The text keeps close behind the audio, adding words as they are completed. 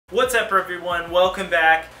What's up, everyone? Welcome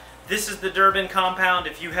back. This is the Durbin Compound.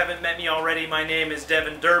 If you haven't met me already, my name is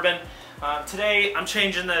Devin Durbin. Today I'm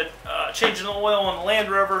changing the oil on the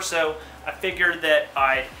Land Rover, so I figured that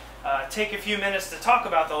I'd take a few minutes to talk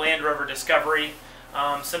about the Land Rover Discovery,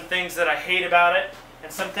 some things that I hate about it,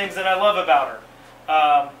 and some things that I love about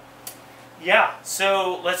her. Yeah,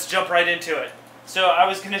 so let's jump right into it. So I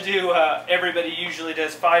was going to do, everybody usually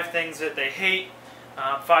does 5 things that they hate,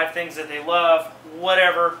 5 things that they love,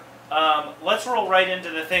 whatever. Let's roll right into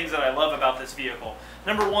the things that I love about this vehicle.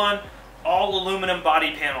 Number 1, all aluminum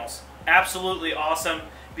body panels. Absolutely awesome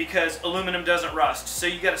because aluminum doesn't rust. So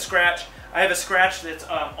you got a scratch. I have a scratch that's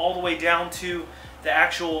all the way down to the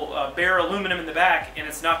actual bare aluminum in the back, and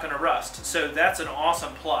it's not going to rust. So that's an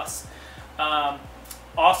awesome plus.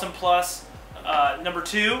 Awesome plus. Number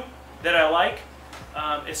 2 that I like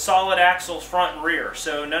is solid axles front and rear.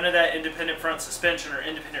 So none of that independent front suspension or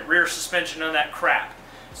independent rear suspension, none of that crap.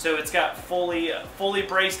 So it's got fully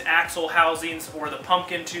braced axle housings, or the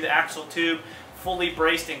pumpkin to the axle tube, fully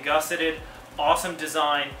braced and gusseted. Awesome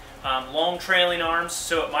design. Long trailing arms,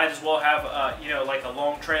 so it might as well have you know, like a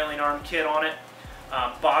long trailing arm kit on it.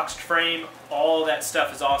 Boxed frame, all that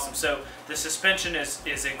stuff is awesome. So the suspension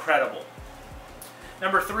is incredible.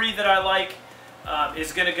 Number 3 that I like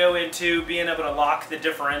is going to go into being able to lock the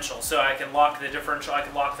differential. So I can lock the differential, I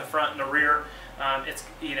can lock the front and the rear.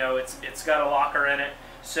 It's got a locker in it,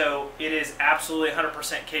 so it is absolutely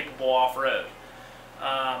 100% capable off-road.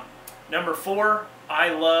 Number 4,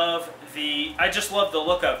 I just love the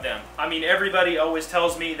look of them. I mean, everybody always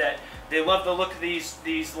tells me that they love the look of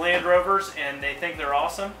these Land Rovers and they think they're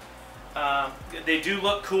awesome. They do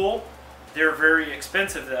look cool. They're very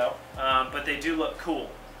expensive though, but they do look cool.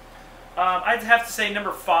 I'd have to say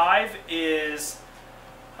number 5 is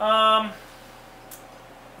going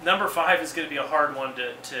to be a hard one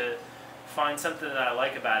to find something that I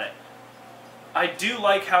like about it. I do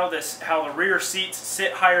like how the rear seats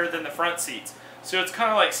sit higher than the front seats. So it's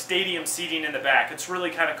kind of like stadium seating in the back. It's really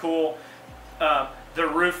kind of cool. The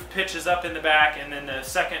roof pitches up in the back, and then the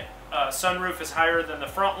second sunroof is higher than the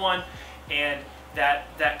front one, and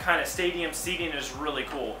that kind of stadium seating is really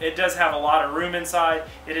cool. It does have a lot of room inside.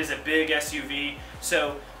 It is a big SUV.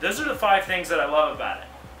 So those are the 5 things that I love about it.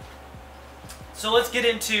 So let's get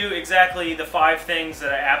into exactly the 5 things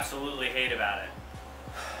that I absolutely hate about it.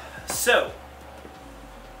 So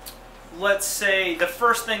let's say the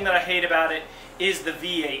first thing that I hate about it is the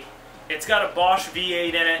V8. It's got a Bosch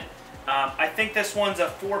V8 in it. I think this one's a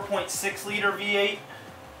 4.6 liter V8.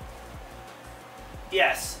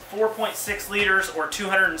 Yes, 4.6 liters or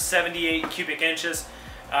 278 cubic inches.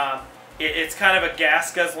 It's kind of a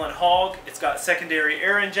gas guzzling hog. It's got secondary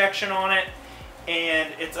air injection on it,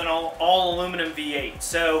 and it's an all aluminum V8.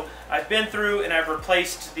 So I've been through and I've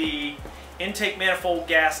replaced the intake manifold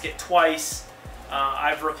gasket twice.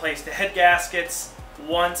 I've replaced the head gaskets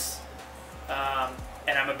once,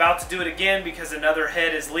 and I'm about to do it again because another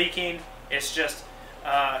head is leaking. It's just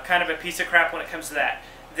kind of a piece of crap when it comes to that.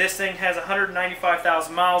 This thing has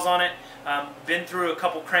 195,000 miles on it. Been through a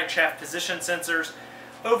couple crankshaft position sensors.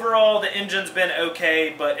 Overall, the engine's been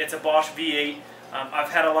okay, but it's a Bosch V8. I've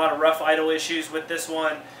had a lot of rough idle issues with this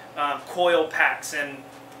one. Coil packs and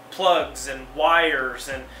plugs and wires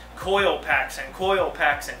and coil packs and coil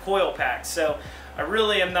packs and coil packs. So I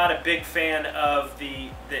really am not a big fan of the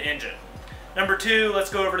engine. Number 2, let's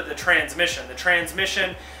go over to the transmission. The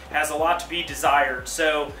transmission has a lot to be desired.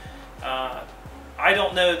 So I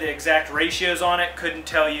don't know the exact ratios on it, couldn't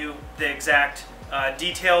tell you the exact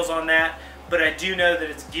details on that, but I do know that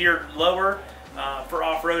it's geared lower for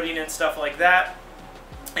off-roading and stuff like that.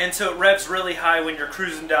 And so it revs really high when you're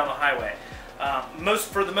cruising down the highway.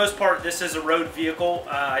 For the most part, this is a road vehicle.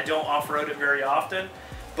 I don't off-road it very often,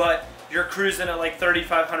 but you're cruising at like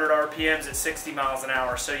 3,500 RPMs at 60 miles an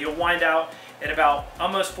hour. So you'll wind out at about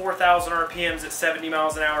almost 4,000 RPMs at 70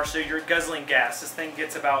 miles an hour. So you're guzzling gas. This thing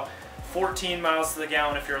gets about 14 miles to the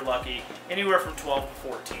gallon if you're lucky, anywhere from 12 to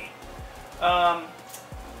 14.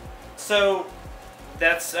 So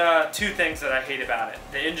that's 2 things that I hate about it: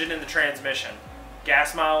 the engine and the transmission,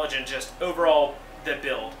 gas mileage, and just overall the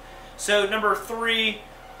build. So number 3,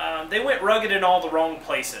 they went rugged in all the wrong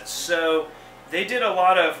places. So they did a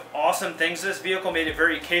lot of awesome things. This vehicle made it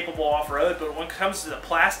very capable off-road, but when it comes to the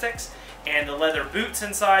plastics and the leather boots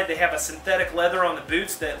inside, they have a synthetic leather on the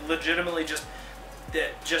boots that legitimately just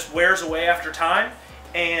wears away after time,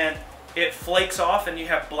 and it flakes off and you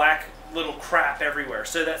have black little crap everywhere.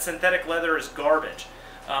 So that synthetic leather is garbage.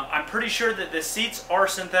 I'm pretty sure that the seats are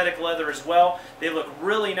synthetic leather as well. They look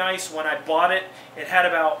really nice. When I bought it, it had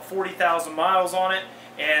about 40,000 miles on it,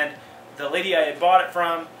 and the lady I had bought it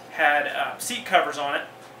from had seat covers on it,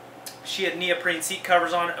 She had neoprene seat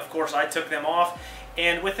covers on it. Of course, I took them off.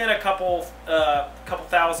 And within a couple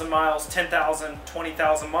thousand miles, 10,000,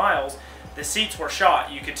 20,000 miles, the seats were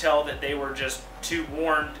shot. You could tell that they were just too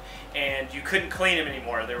worn and you couldn't clean them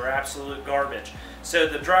anymore. They were absolute garbage. So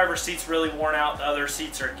the driver's seat's really worn out. The other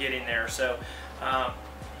seats are getting there. So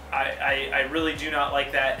I really do not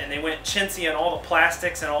like that. And they went chintzy on all the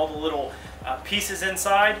plastics and all the little pieces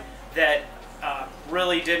inside that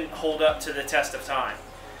really didn't hold up to the test of time.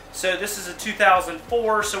 So this is a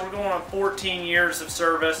 2004, so we're going on 14 years of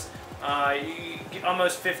service,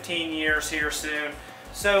 almost 15 years here soon.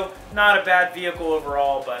 So not a bad vehicle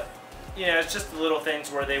overall, but you know, it's just the little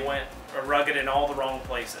things where they went rugged in all the wrong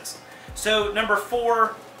places. So number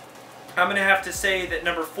 4, I'm going to have to say that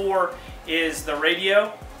number 4 is the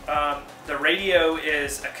radio. The radio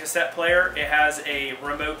is a cassette player. It has a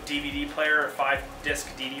remote DVD player, a 5-disc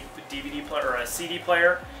DVD player, or a CD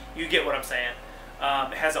player. You get what I'm saying.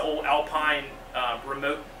 It has an old Alpine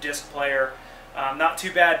remote disc player. Not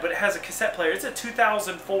too bad, but it has a cassette player. It's a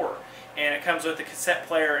 2004, and it comes with a cassette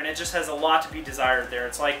player, and it just has a lot to be desired there.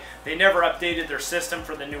 It's like they never updated their system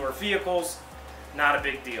for the newer vehicles. Not a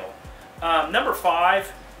big deal. Number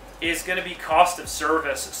 5 is going to be cost of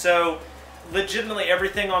service. So legitimately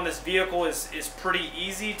everything on this vehicle is pretty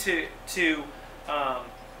easy to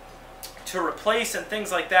replace and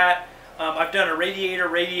things like that. I've done a radiator.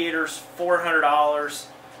 Radiator's $400.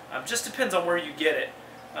 Just depends on where you get it.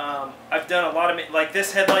 I've done a lot of, like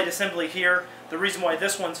this headlight assembly here. The reason why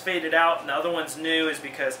this one's faded out and the other one's new is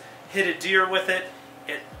because hit a deer with it.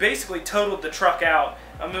 It basically totaled the truck out.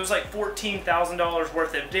 It was like $14,000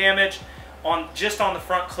 worth of damage just on the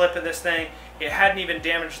front clip of this thing. It hadn't even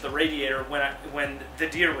damaged the radiator when the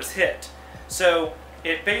deer was hit. So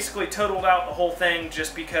it basically totaled out the whole thing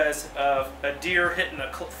just because of a deer hitting the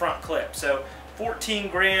front clip. So 14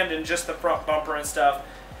 grand in just the front bumper and stuff.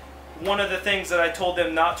 One of the things that I told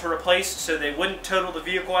them not to replace so they wouldn't total the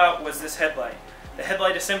vehicle out was this headlight. The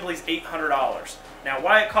headlight assembly is $800. Now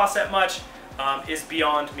why it costs that much is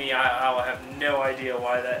beyond me. I'll have no idea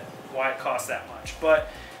why it costs that much. But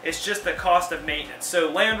it's just the cost of maintenance. So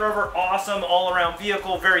Land Rover, awesome all-around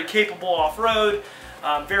vehicle, very capable off-road,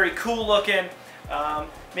 very cool looking.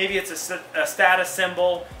 Maybe it's a status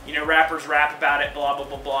symbol, you know, rappers rap about it, blah, blah,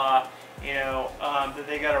 blah, blah, you know, that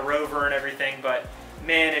they got a Rover and everything, but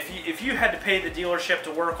man, if you had to pay the dealership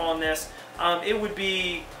to work on this, it would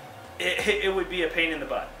be a pain in the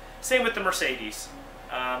butt. Same with the Mercedes.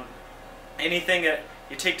 Anything that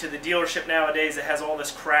you take to the dealership nowadays that has all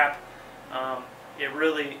this crap, it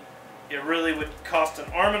really would cost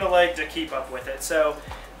an arm and a leg to keep up with it. So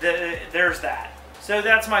there's that. So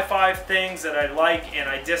that's my 5 things that I like and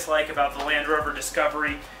I dislike about the Land Rover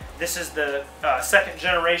Discovery. This is the 2nd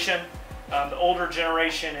generation. The older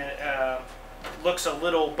generation looks a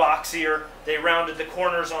little boxier. They rounded the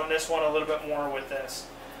corners on this one a little bit more with this.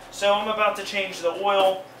 So I'm about to change the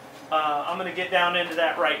oil. I'm going to get down into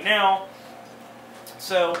that right now.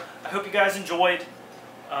 So I hope you guys enjoyed.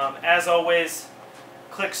 As always,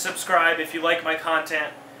 click subscribe if you like my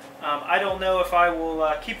content. I don't know if I will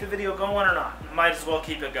keep the video going or not. Might as well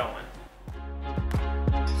keep it going.